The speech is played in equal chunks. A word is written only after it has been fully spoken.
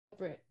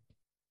separate.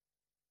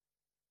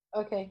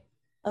 Okay.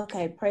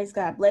 Okay, praise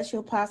God. Bless you,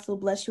 Apostle.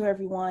 Bless you,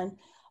 everyone.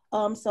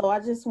 So I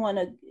just want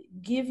to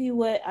give you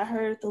what I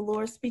heard the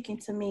Lord speaking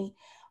to me.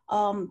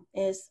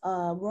 Is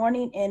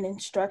warning and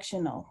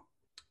instructional.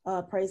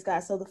 Praise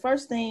God. So the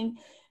first thing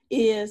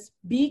is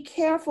be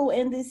careful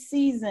in this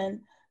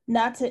season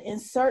not to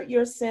insert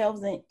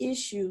yourselves in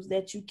issues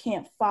that you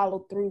can't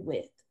follow through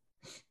with.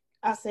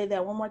 I'll say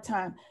that one more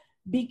time.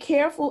 Be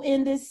careful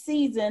in this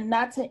season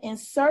not to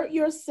insert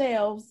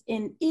yourselves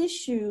in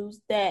issues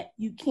that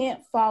you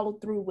can't follow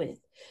through with.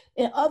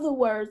 In other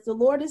words, the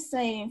Lord is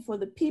saying for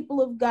the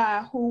people of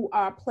God who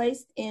are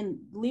placed in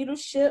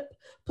leadership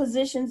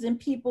positions in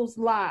people's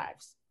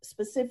lives,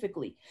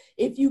 specifically,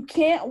 if you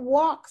can't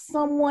walk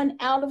someone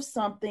out of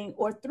something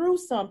or through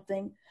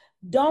something,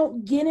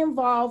 don't get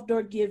involved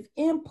or give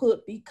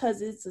input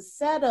because it's a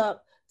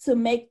setup to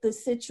make the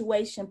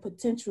situation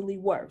potentially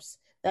worse.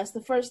 That's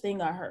the first thing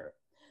I heard.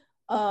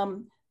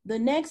 The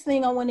next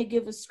thing I want to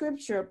give a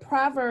scripture,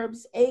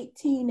 Proverbs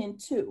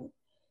 18:2.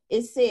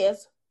 It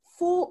says,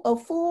 a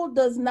fool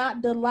does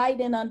not delight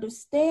in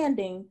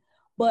understanding,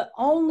 but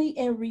only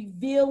in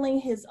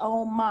revealing his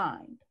own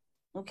mind.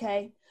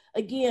 Okay.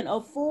 Again,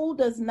 a fool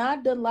does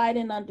not delight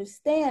in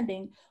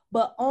understanding,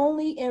 but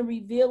only in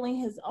revealing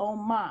his own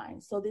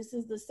mind. So this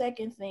is the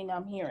second thing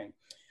I'm hearing.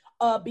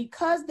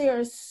 Because there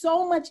is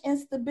so much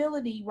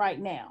instability right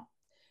now,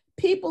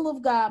 people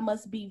of God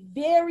must be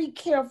very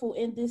careful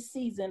in this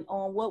season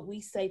on what we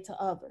say to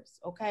others,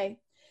 okay?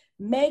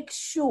 Make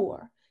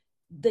sure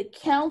the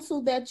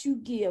counsel that you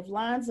give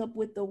lines up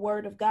with the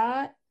word of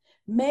God.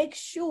 Make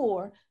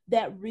sure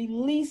that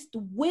released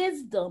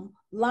wisdom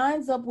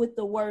lines up with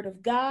the word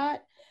of God,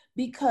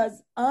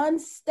 because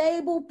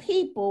unstable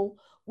people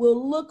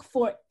will look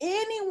for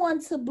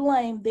anyone to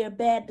blame their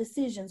bad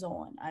decisions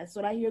on. That's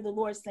what I hear the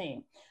Lord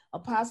saying.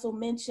 Apostle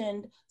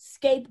mentioned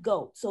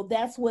scapegoat. So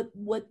that's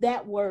what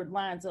that word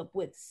lines up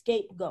with,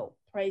 scapegoat.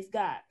 Praise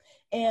God.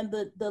 And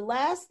the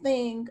last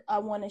thing I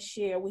want to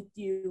share with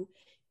you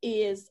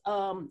is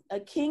a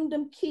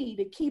kingdom key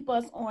to keep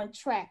us on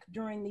track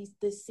during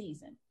this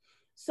season.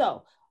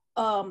 So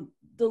the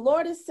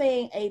Lord is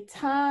saying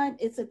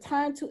it's a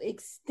time to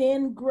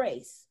extend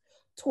grace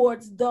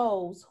towards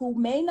those who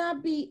may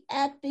not be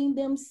acting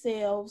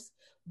themselves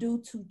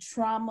due to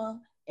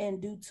trauma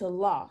and due to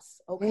loss.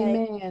 Okay.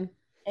 Amen.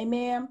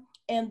 Amen.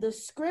 And the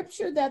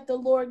scripture that the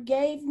Lord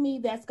gave me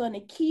that's going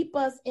to keep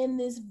us in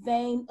this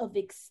vein of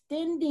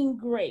extending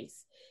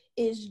grace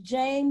is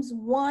James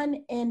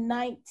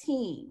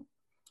 1:19.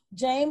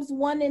 James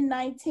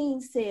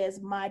 1:19 says,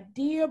 "My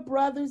dear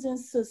brothers and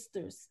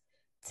sisters,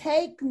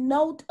 take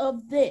note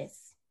of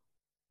this.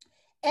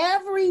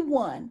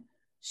 Everyone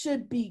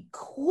should be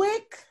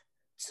quick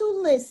to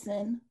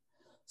listen,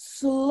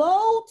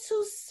 slow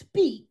to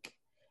speak,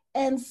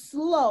 and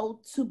slow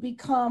to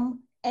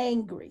become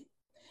angry."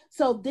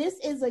 So this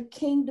is a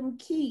kingdom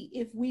key.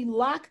 If we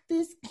lock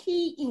this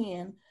key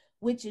in,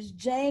 which is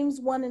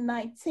James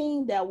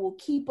 1:19, that will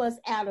keep us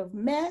out of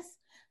mess,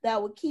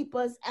 that will keep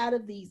us out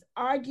of these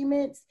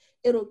arguments.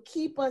 It'll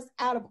keep us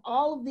out of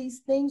all of these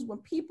things when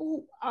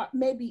people are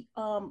maybe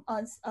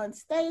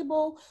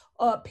unstable,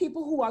 or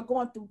people who are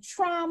going through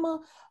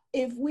trauma.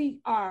 If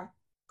we are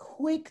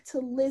quick to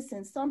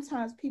listen,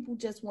 sometimes people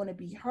just want to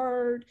be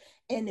heard.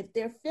 And if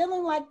they're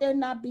feeling like they're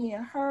not being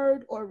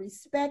heard or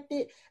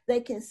respected, they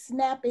can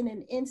snap in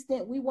an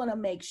instant. We want to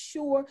make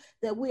sure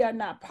that we are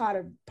not part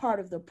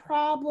of the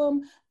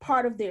problem,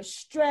 part of their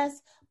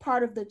stress,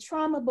 part of the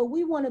trauma, but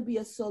we want to be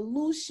a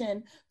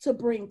solution to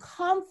bring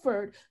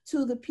comfort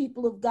to the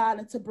people of God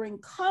and to bring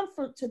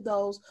comfort to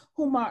those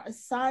whom are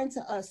assigned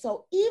to us.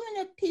 So even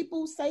if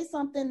people say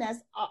something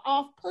that's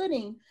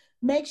off-putting,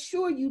 make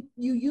sure you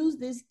use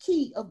this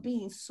key of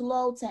being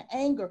slow to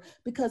anger,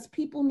 because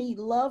people need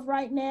love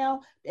right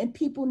now and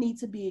people need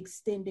to be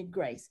extended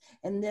grace.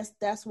 And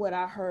that's what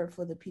I heard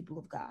for the people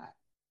of God.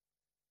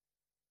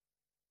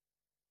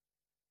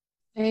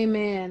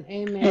 Amen.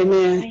 Amen.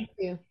 Amen. Thank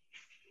you.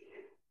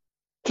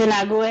 Can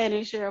I go ahead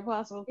and share,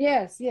 Apostle?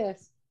 Yes.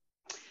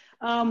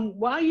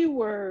 While you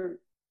were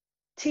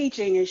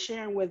teaching and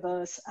sharing with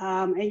us,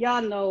 and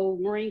y'all know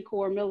Marine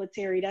Corps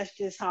military, that's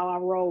just how I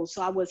roll.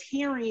 So I was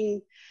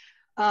hearing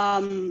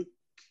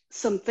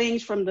some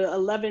things from the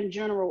 11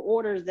 general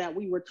orders that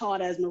we were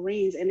taught as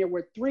Marines, and there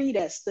were 3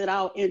 that stood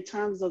out in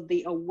terms of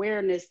the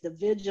awareness, the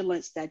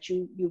vigilance that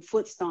you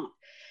foot stomped.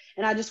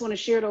 And I just want to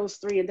share those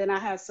 3, and then I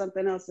have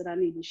something else that I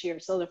need to share.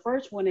 So the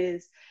first one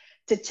is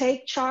to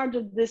take charge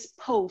of this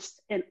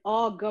post and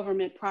all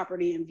government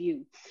property in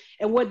view.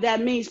 And what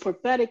that means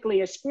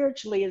prophetically or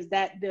spiritually is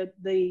that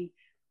the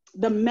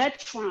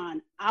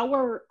metron,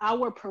 our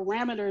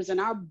parameters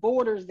and our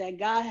borders that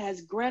God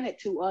has granted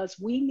to us,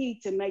 we need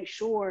to make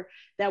sure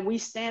that we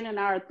stand in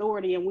our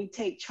authority and we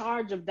take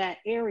charge of that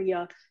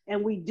area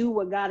and we do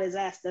what God has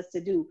asked us to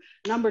do.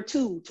 Number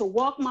 2, to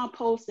walk my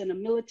post in a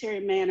military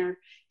manner,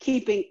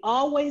 keeping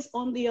always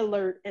on the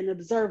alert and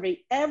observing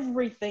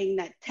everything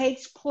that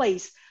takes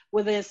place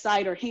with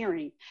insider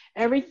hearing.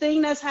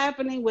 Everything that's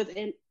happening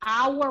within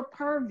our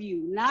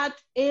purview, not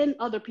in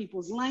other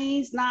people's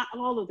lanes, not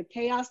all of the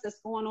chaos that's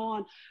going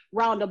on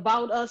round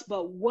about us,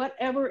 but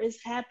whatever is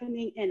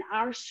happening in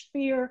our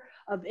sphere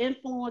of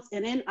influence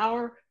and in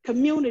our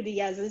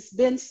community, as it's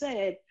been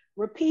said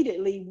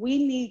repeatedly,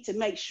 we need to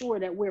make sure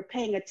that we're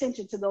paying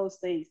attention to those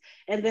things.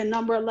 And then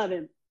number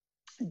 11,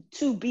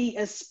 to be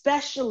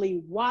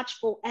especially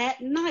watchful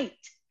at night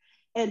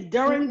and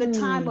during the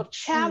time of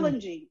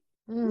challenging.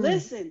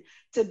 Listen,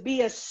 to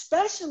be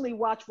especially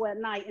watchful at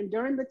night and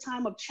during the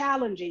time of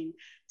challenging,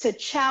 to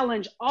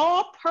challenge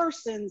all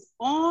persons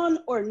on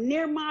or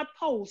near my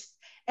post,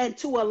 and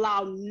to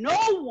allow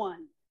no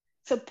one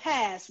to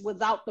pass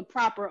without the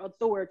proper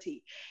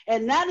authority.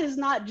 And that is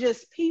not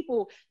just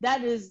people,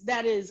 that is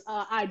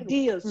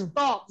ideas,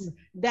 thoughts,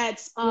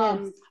 that's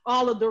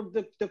all of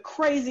the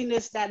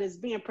craziness that is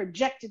being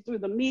projected through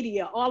the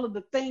media, all of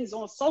the things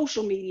on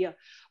social media,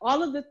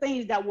 all of the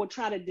things that will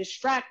try to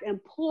distract and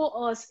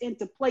pull us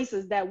into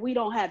places that we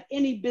don't have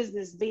any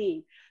business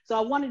being. So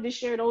I wanted to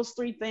share those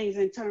three things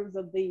in terms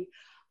of the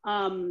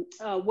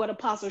what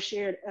Apostle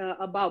shared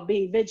about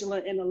being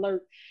vigilant and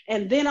alert.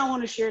 And then I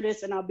want to share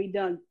this and I'll be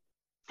done.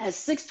 At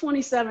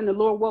 6:27, the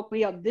Lord woke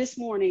me up this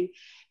morning,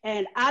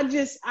 and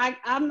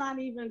I'm not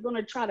even going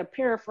to try to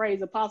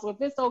paraphrase Apostle.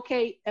 If it's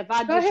okay, if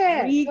I just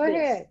read this. Go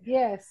ahead.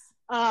 Yes.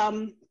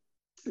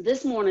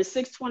 This morning,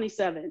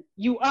 6:27.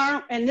 You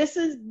are, and this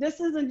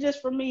isn't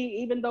just for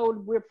me, even though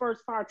we're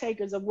first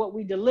partakers of what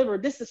we deliver.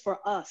 This is for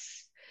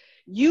us.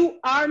 You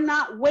are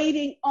not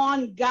waiting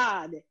on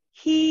God.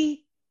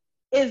 He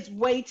is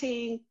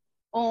waiting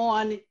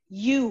on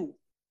you.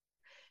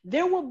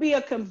 There will be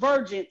a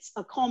convergence,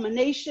 a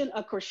culmination,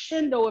 a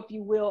crescendo, if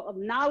you will, of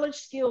knowledge,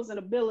 skills, and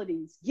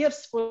abilities,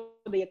 gifts for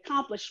the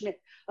accomplishment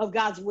of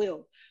God's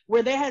will.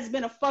 Where there has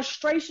been a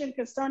frustration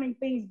concerning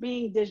things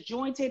being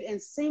disjointed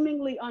and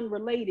seemingly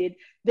unrelated,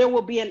 there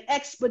will be an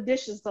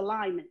expeditious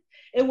alignment.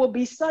 It will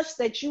be such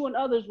that you and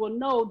others will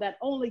know that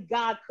only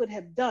God could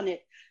have done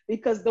it,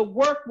 because the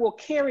work will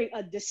carry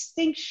a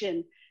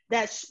distinction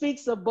that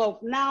speaks of both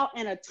now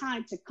and a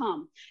time to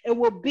come. It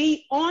will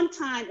be on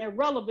time and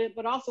relevant,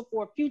 but also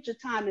for a future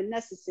time and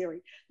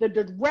necessary. The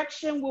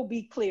direction will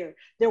be clear.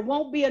 There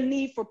won't be a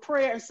need for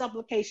prayer and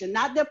supplication.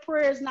 Not that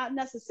prayer is not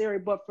necessary,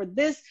 but for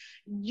this,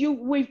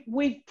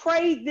 we've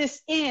prayed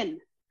this in.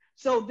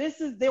 So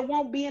there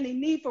won't be any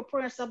need for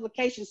prayer and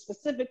supplication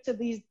specific to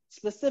these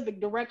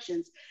specific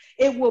directions.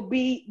 It will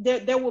be,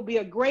 there will be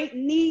a great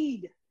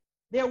need.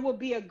 There will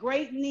be a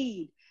great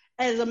need.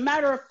 As a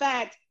matter of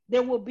fact,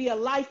 there will be a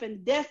life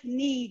and death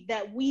need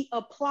that we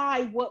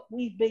apply what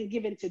we've been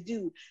given to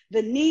do.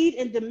 The need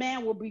and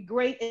demand will be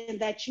great, in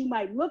that you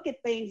might look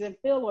at things and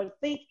feel or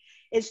think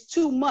it's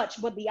too much,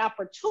 but the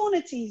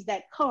opportunities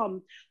that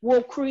come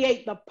will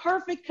create the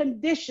perfect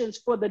conditions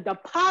for the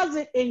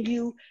deposit in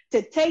you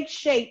to take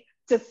shape,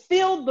 to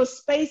fill the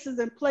spaces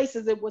and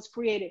places it was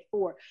created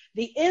for.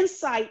 The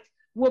insight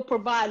will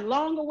provide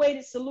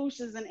long-awaited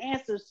solutions and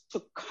answers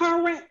to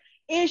current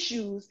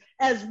issues,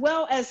 as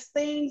well as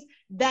things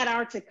that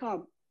are to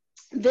come.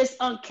 This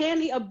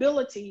uncanny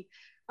ability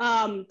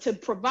to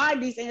provide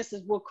these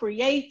answers will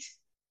create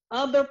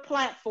other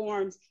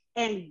platforms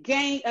and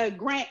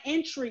grant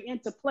entry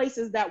into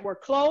places that were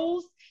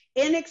closed,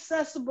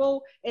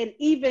 inaccessible, and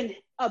even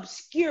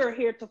obscure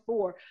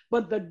heretofore.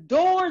 But the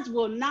doors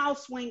will now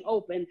swing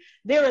open.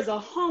 There is a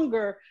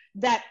hunger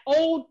that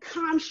old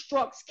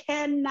constructs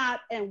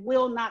cannot and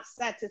will not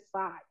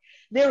satisfy.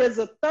 There is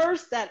a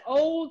thirst that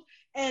old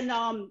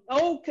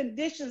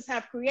conditions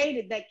have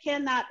created that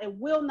cannot and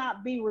will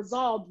not be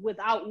resolved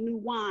without new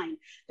wine.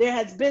 There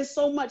has been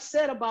so much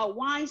said about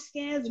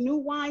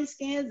new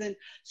wineskins, and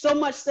so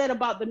much said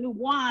about the new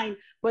wine,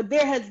 but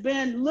there has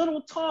been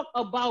little talk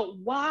about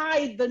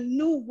why the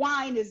new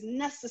wine is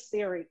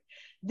necessary.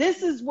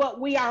 This is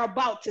what we are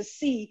about to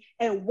see,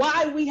 and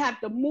why we have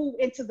to move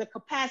into the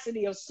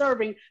capacity of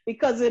serving,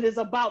 because it is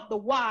about the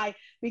why,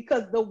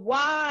 because the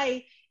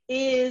why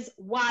is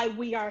why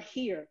we are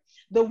here.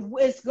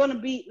 It's going to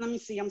be,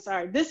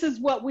 this is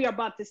what we are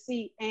about to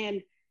see,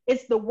 and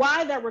it's the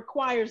why that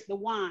requires the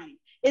wine.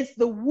 It's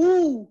the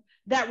woo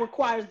that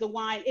requires the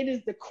wine. It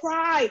is the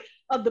cry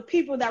of the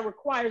people that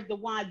requires the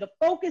wine. The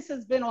focus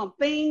has been on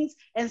things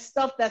and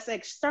stuff that's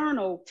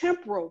external,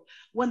 temporal,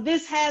 when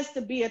this has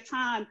to be a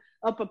time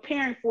of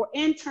preparing for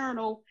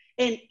internal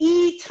and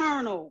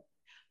eternal.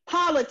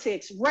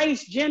 Politics,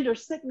 race, gender,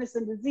 sickness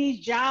and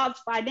disease, jobs,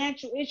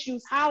 financial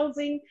issues,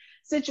 housing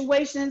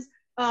situations.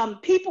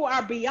 People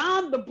are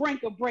beyond the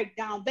brink of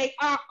breakdown. They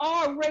are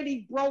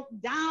already broke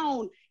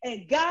down,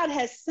 and God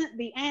has sent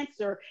the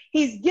answer.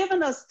 He's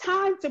given us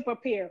time to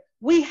prepare.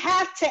 We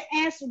have to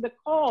answer the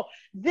call.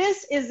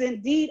 This is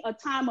indeed a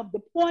time of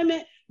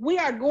deployment. We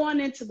are going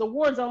into the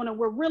war zone, and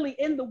we're really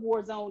in the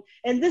war zone.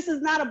 And this is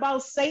not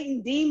about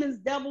Satan, demons,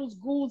 devils,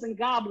 ghouls, and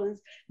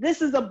goblins.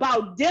 This is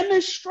about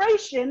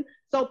demonstration,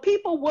 so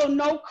people will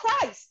know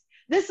Christ.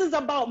 This is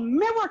about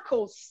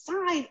miracles,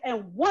 signs,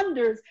 and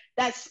wonders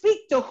that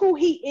speak to who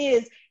he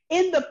is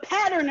in the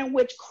pattern in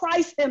which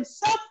Christ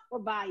himself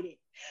provided.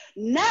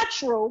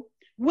 Natural,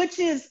 which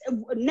is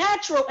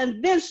natural,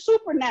 and then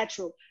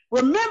supernatural.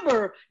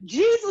 Remember,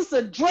 Jesus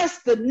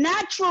addressed the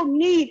natural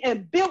need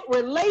and built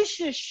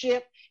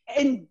relationship,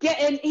 and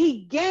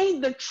he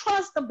gained the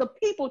trust of the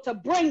people to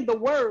bring the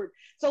word.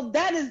 So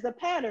that is the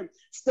pattern.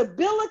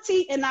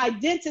 Stability and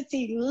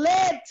identity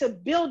led to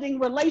building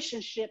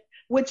relationship,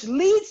 which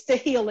leads to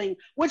healing,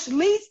 which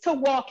leads to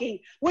walking,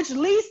 which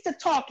leads to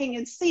talking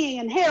and seeing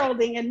and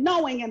heralding and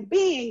knowing and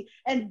being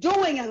and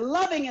doing and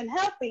loving and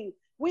helping.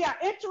 We are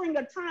entering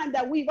a time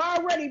that we've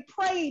already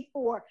prayed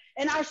for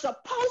and are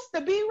supposed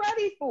to be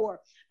ready for.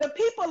 The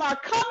people are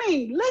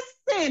coming.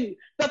 Listen,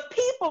 the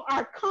people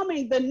are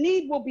coming. The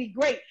need will be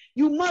great.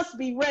 You must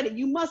be ready.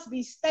 You must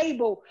be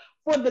stable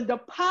for the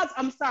deposit.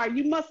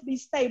 You must be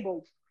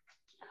stable.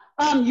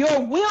 Your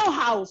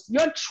wheelhouse,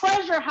 your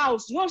treasure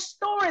house, your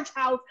storage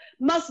house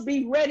must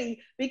be ready,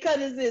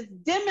 because it is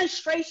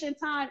demonstration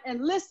time.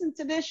 And listen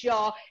to this,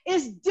 y'all,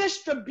 it's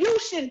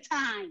distribution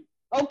time.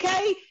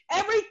 Okay,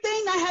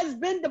 everything that has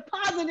been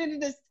deposited,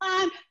 it is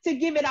time to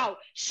give it out.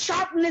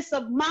 Sharpness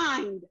of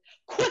mind,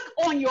 quick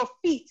on your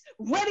feet,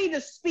 ready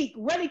to speak,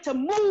 ready to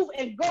move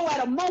and go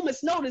at a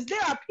moment's notice.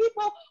 There are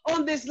people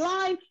on this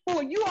line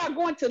who you are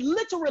going to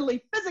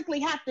literally, physically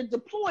have to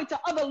deploy to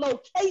other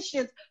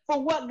locations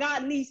for what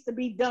God needs to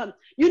be done.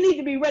 You need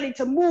to be ready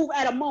to move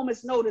at a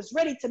moment's notice,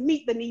 ready to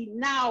meet the need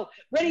now,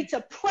 ready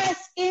to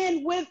press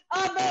in with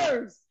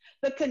others.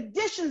 The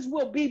conditions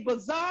will be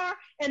bizarre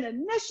and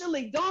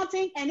initially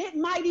daunting, and it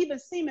might even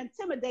seem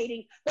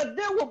intimidating, but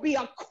there will be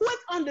a quick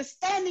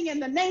understanding in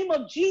the name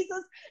of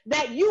Jesus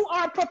that you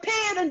are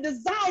prepared and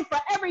designed for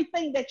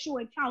everything that you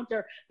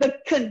encounter. The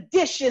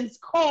conditions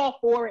call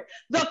for it.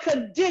 The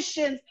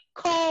conditions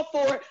call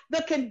for it.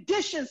 The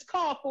conditions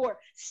call for it.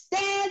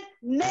 Stand,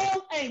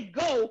 nail, and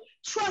go.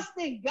 Trust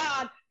in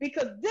God,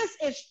 because this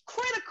is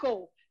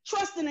critical.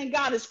 Trusting in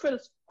God is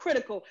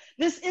critical.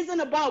 This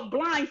isn't about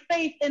blind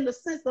faith in the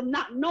sense of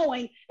not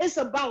knowing. It's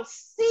about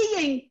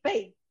seeing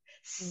faith.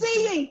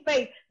 Seeing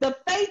faith, the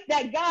faith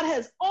that God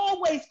has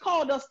always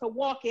called us to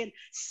walk in,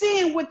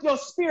 seeing with your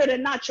spirit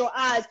and not your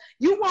eyes.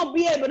 You won't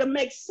be able to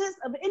make sense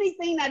of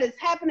anything that is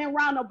happening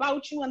around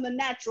about you in the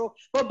natural,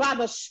 but by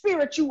the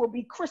spirit, you will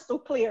be crystal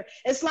clear.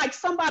 It's like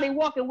somebody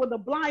walking with a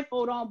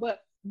blindfold on, but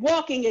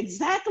walking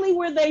exactly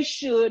where they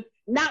should,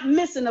 not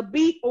missing a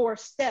beat or a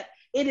step.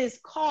 It is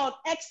called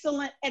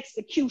excellent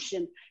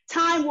execution.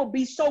 Time will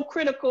be so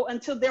critical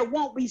until there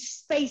won't be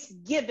space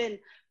given.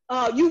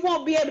 You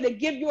won't be able to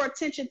give your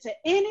attention to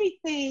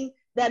anything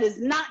that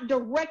is not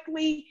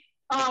directly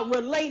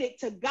related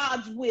to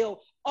God's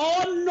will.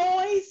 All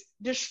noise,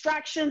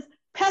 distractions,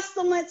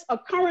 pestilence,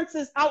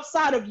 occurrences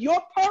outside of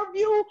your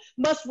purview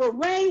must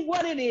remain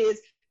what it is.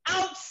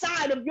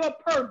 Outside of your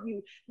purview,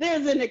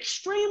 there's an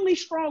extremely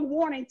strong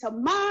warning to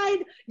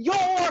mind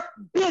your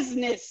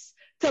business,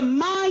 to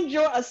mind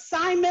your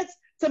assignments,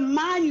 to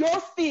mind your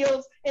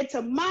fields, and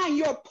to mind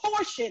your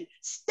portion.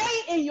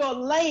 Stay in your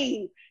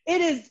lane.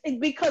 It is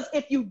because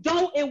if you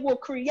don't, it will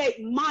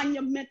create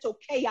monumental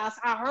chaos.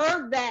 I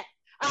heard that.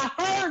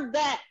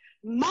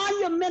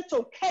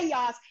 Monumental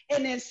chaos.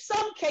 And in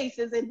some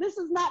cases, and this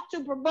is not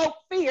to provoke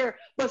fear,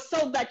 but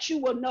so that you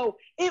will know,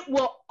 it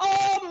will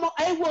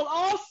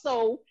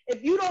also,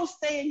 if you don't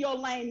stay in your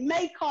lane,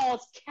 may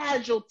cause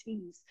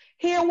casualties.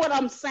 Hear what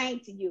I'm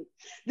saying to you.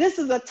 This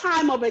is a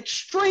time of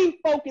extreme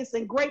focus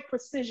and great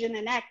precision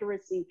and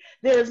accuracy.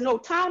 There is no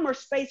time or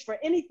space for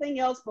anything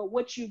else but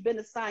what you've been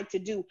assigned to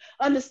do.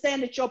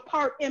 Understand that your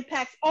part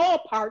impacts all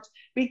parts,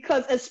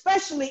 because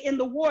especially in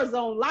the war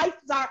zone, lives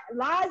are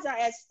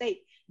at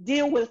stake.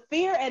 Deal with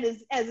fear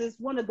as is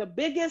one of the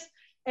biggest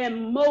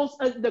and most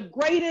the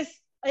greatest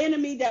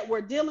enemy that we're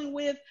dealing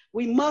with.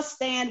 We must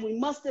stand. We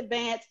must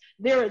advance.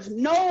 There are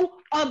no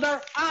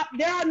other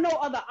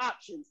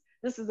options.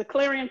 This is a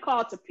clarion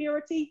call to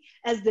purity,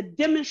 as the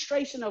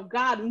demonstration of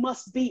God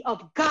must be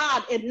of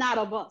God and not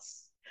of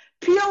us.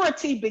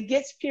 Purity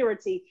begets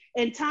purity.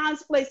 In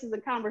times, places,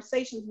 and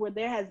conversations where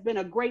there has been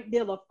a great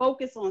deal of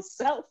focus on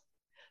self,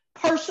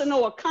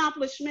 personal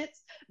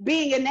accomplishments,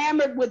 being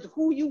enamored with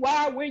who you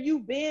are, where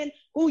you've been,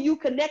 who you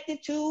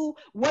connected to,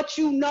 what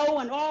you know,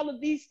 and all of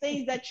these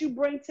things that you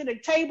bring to the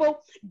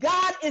table.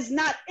 God is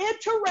not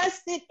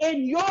interested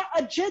in your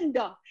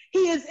agenda.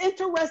 He is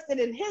interested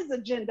in his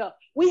agenda.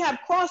 We have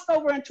crossed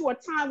over into a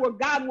time where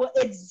God will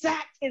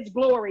exact his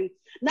glory,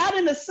 not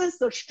in the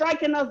sense of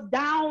striking us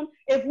down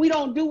if we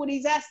don't do what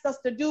he's asked us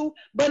to do,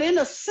 but in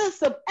a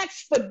sense of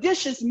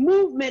expeditious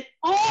movement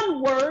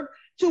onward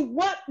to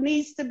what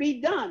needs to be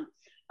done.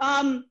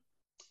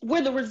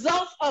 Where the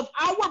results of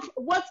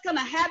what's going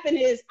to happen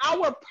is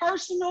our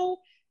personal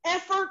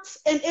efforts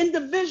and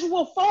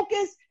individual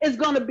focus is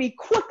going to be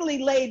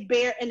quickly laid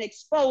bare and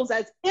exposed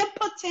as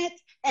impotent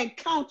and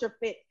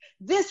counterfeit.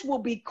 This will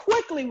be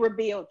quickly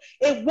revealed.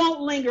 It won't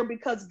linger,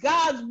 because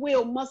God's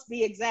will must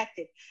be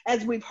exacted.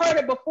 As we've heard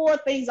it before,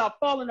 things are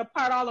falling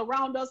apart all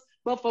around us,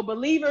 but for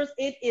believers,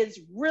 it is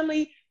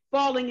really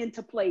falling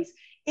into place.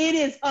 it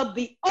is of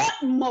the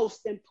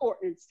utmost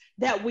importance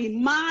that we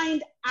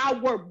mind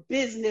our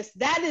business.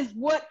 That is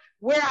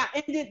where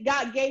I ended.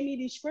 God gave me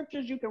these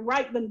scriptures. You can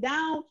write them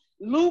down.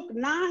 Luke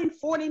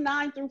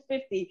 9:49 through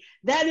 50.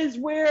 That is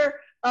where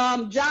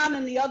John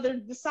and the other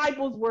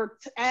disciples were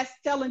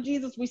telling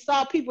Jesus, we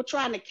saw people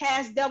trying to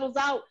cast devils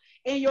out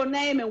in your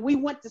name, and we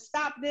went to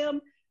stop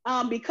them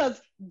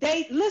because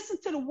they listen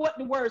to what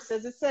the word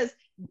says. It says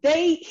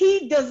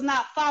he does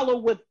not follow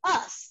with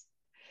us.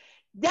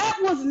 That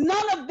was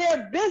none of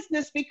their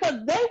business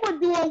because they were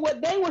doing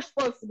what they were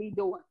supposed to be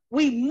doing.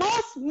 We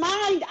must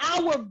mind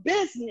our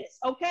business,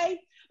 okay?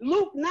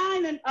 Luke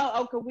 9 and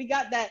okay, we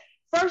got that.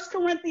 1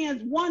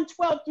 Corinthians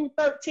 1:12 through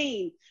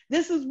 13.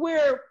 This is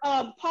where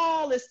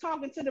Paul is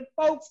talking to the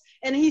folks,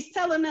 and he's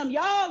telling them,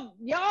 y'all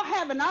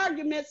having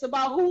arguments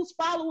about who's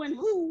following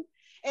who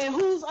and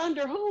who's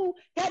under who.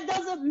 That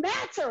doesn't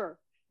matter.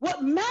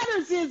 What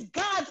matters is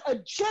God's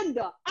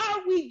agenda.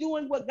 Are we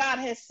doing what God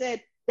has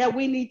said that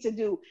we need to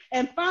do?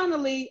 And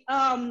finally,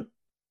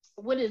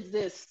 what is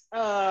this?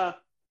 1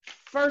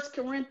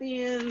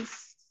 Corinthians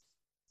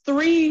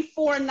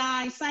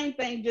 3:4-9, same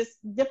thing, just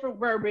different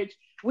verbiage.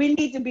 We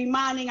need to be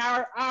minding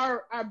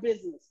our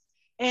business.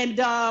 And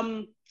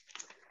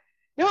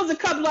there was a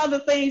couple other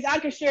things. I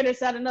could share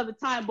this at another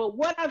time, but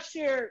what I've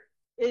shared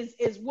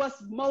is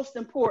what's most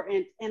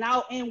important. And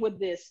I'll end with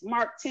this.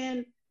 Mark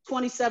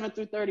 10:27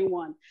 through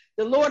 31.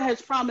 The Lord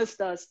has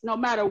promised us, no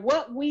matter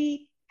what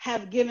we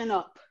have given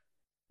up,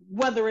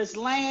 whether it's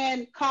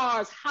land,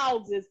 cars,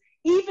 houses,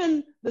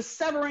 even the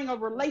severing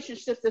of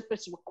relationships if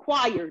it's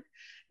required,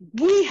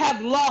 we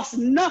have lost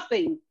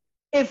nothing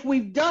if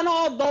we've done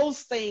all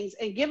those things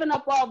and given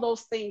up all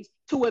those things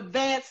to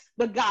advance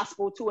the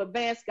gospel, to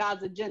advance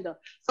God's agenda.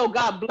 So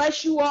God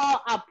bless you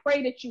all. I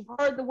pray that you've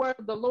heard the word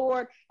of the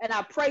Lord, and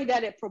I pray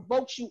that it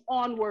provokes you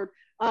onward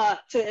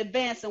to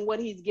advance in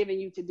what he's given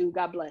you to do.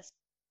 God bless.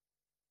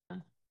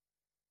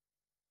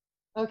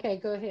 Okay,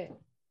 go ahead.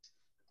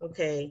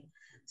 Okay,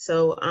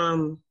 so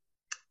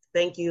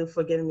thank you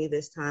for giving me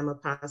this time,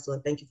 Apostle,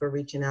 and thank you for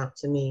reaching out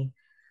to me.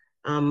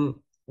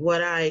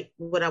 What I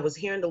was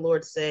hearing the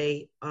Lord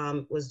say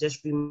was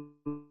just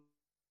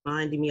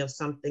reminding me of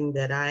something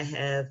that I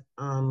have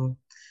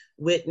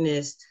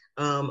witnessed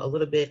a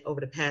little bit over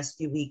the past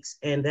few weeks,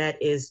 and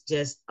that is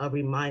just a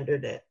reminder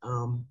that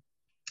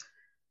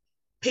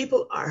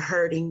people are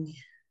hurting,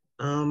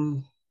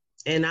 and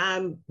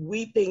I'm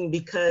weeping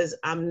because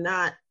I'm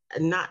not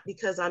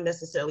because I'm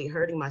necessarily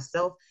hurting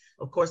myself.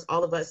 Of course,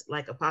 all of us,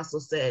 like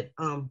Apostle said,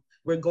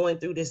 we're going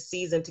through this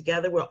season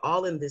together. We're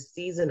all in this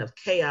season of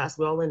chaos.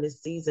 We're all in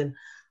this season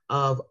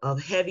of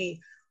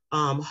heavy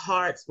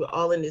hearts. We're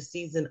all in this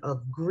season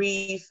of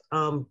grief,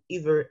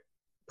 either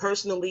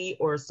personally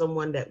or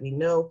someone that we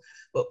know,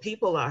 but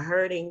people are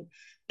hurting.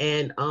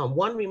 And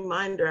one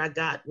reminder I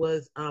got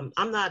was, I'm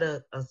not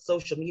a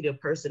social media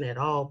person at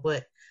all,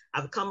 but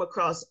I've come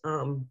across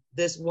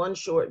this one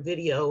short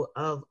video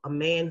of a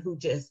man who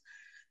just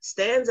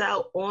stands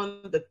out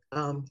on the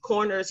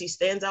corners. He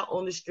stands out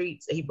on the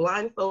streets. He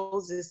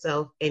blindfolds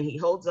himself and he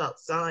holds out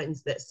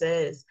signs that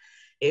says,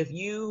 if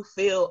you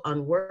feel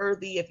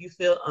unworthy, if you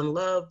feel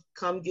unloved,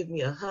 come give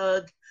me a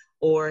hug.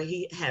 Or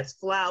he has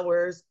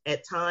flowers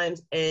at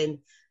times. And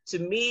to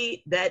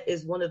me, that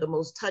is one of the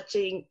most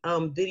touching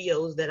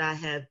videos that I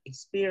have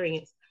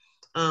experienced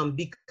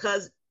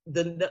because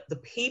the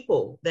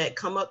people that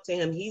come up to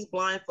him, he's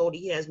blindfolded.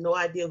 He has no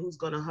idea who's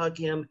going to hug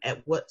him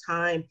at what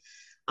time.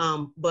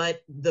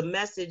 But the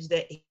message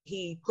that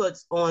he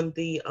puts on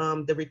the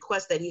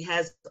request that he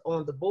has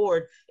on the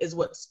board is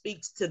what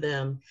speaks to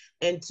them.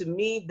 And to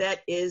me,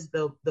 that is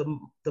the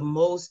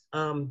most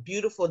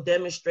beautiful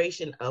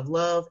demonstration of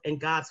love and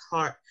God's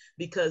heart,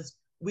 because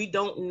we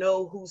don't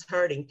know who's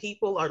hurting.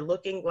 People are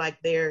looking like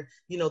they're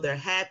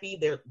happy.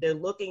 They're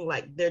looking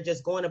like they're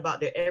just going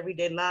about their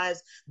everyday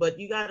lives. But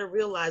you got to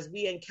realize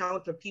we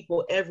encounter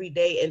people every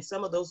day, and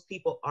some of those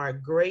people are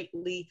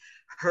greatly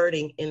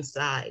hurting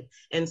inside.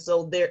 And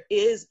so there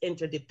is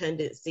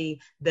interdependency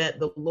that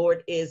the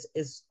Lord is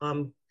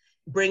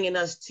bringing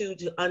us to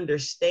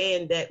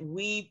understand that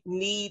we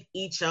need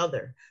each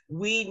other.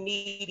 We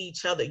need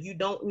each other. You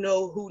don't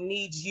know who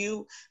needs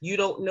you. You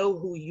don't know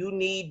who you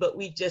need, but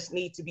we just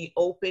need to be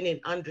open and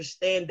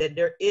understand that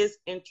there is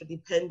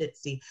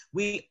interdependency.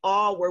 We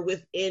all were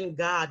within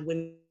God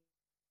when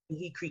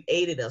he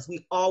created us.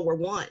 We all were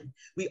one.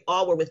 We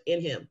all were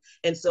within him.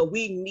 And so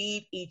we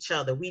need each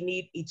other. We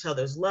need each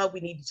other's love. We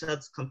need each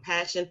other's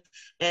compassion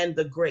and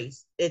the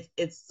grace.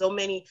 It's so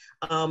many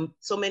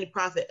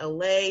Prophet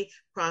Alay,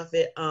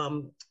 Prophet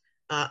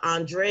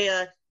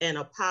Andrea, and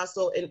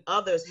Apostle and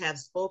others have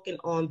spoken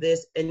on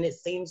this. And it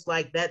seems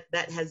like that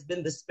has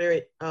been the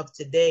spirit of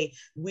today.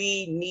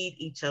 We need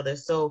each other.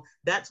 So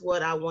that's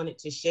what I wanted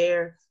to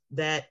share,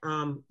 that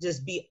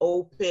just be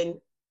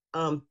open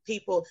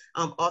People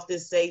often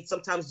say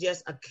sometimes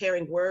just a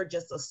caring word,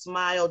 just a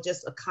smile,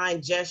 just a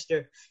kind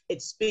gesture,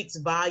 it speaks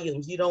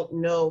volumes. You don't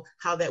know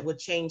how that would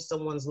change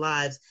someone's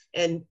lives.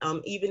 And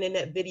even in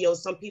that video,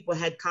 some people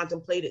had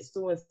contemplated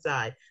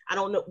suicide. I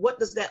don't know, what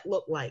does that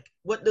look like?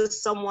 What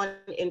does someone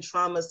in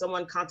trauma,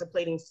 someone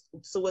contemplating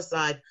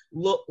suicide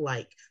look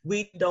like?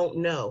 We don't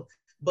know.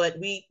 But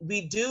we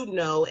do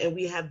know, and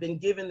we have been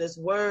given this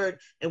word,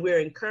 and we're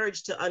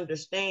encouraged to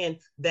understand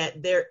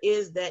that there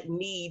is that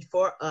need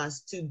for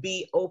us to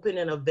be open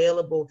and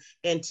available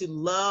and to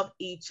love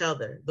each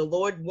other. The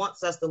Lord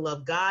wants us to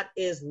love. God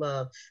is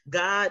love.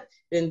 God,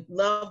 and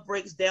love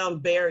breaks down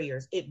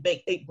barriers.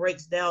 It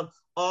breaks down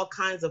all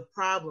kinds of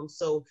problems.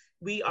 So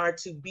we are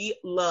to be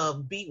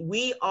loved.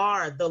 We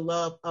are the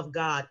love of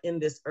God in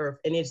this earth,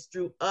 and it's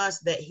through us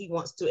that he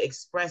wants to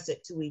express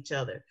it to each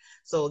other.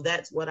 So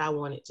that's what I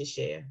wanted to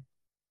share.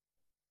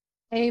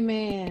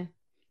 Amen.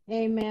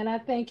 Amen. I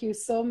thank you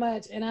so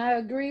much. And I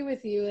agree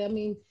with you. I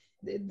mean,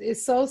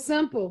 it's so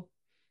simple,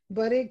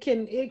 but it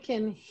can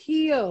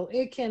heal.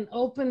 It can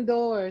open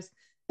doors.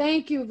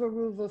 Thank you,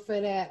 Varuva, for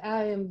that.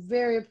 I am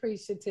very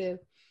appreciative.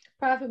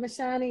 Prophet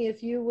Mashani,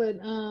 if you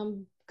would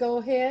go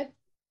ahead.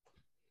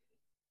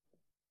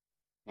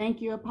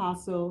 Thank you,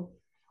 Apostle.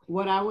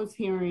 What I was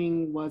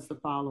hearing was the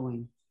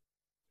following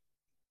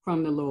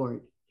from the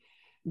Lord.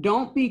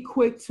 Don't be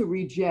quick to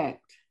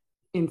reject,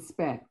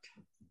 inspect.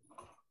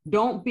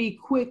 Don't be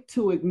quick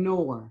to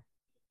ignore,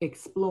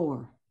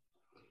 explore.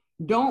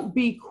 Don't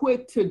be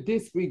quick to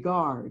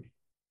disregard,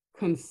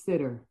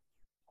 consider.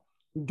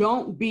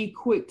 Don't be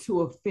quick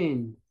to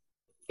offend,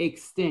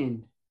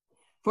 extend.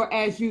 For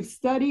as you've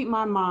studied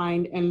my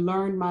mind and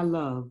learned my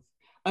love,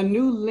 a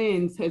new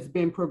lens has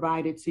been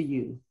provided to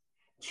you.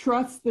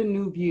 Trust the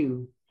new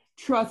view.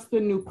 Trust the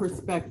new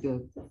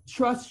perspective.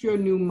 Trust your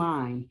new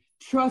mind.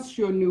 Trust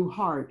your new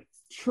heart.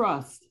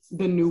 Trust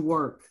the new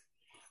work.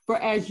 For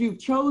as you've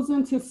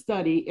chosen to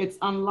study, it's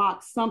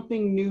unlocked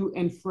something new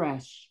and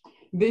fresh.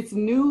 This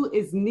new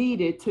is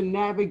needed to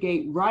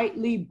navigate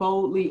rightly,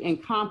 boldly,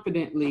 and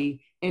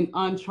confidently in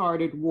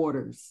uncharted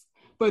waters.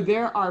 For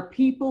there are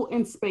people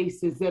and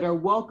spaces that are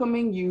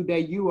welcoming you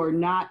that you are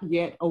not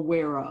yet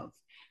aware of.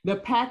 The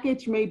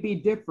package may be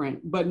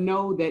different, but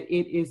know that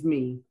it is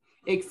me.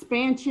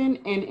 Expansion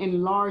and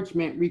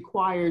enlargement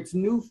requires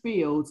new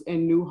fields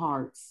and new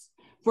hearts.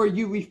 For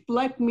you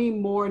reflect me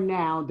more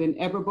now than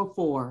ever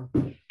before,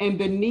 and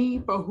the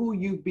need for who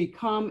you've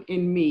become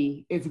in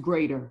me is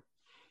greater.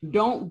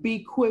 Don't be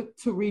quick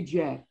to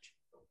reject.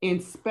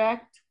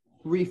 Inspect,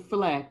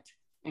 reflect,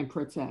 and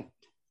protect.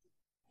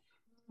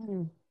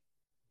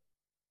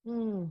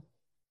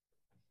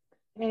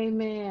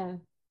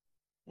 Amen.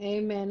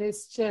 Amen.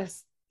 It's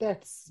just,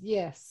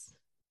 yes.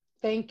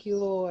 Thank you,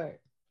 Lord.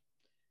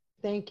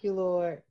 Thank you, Lord.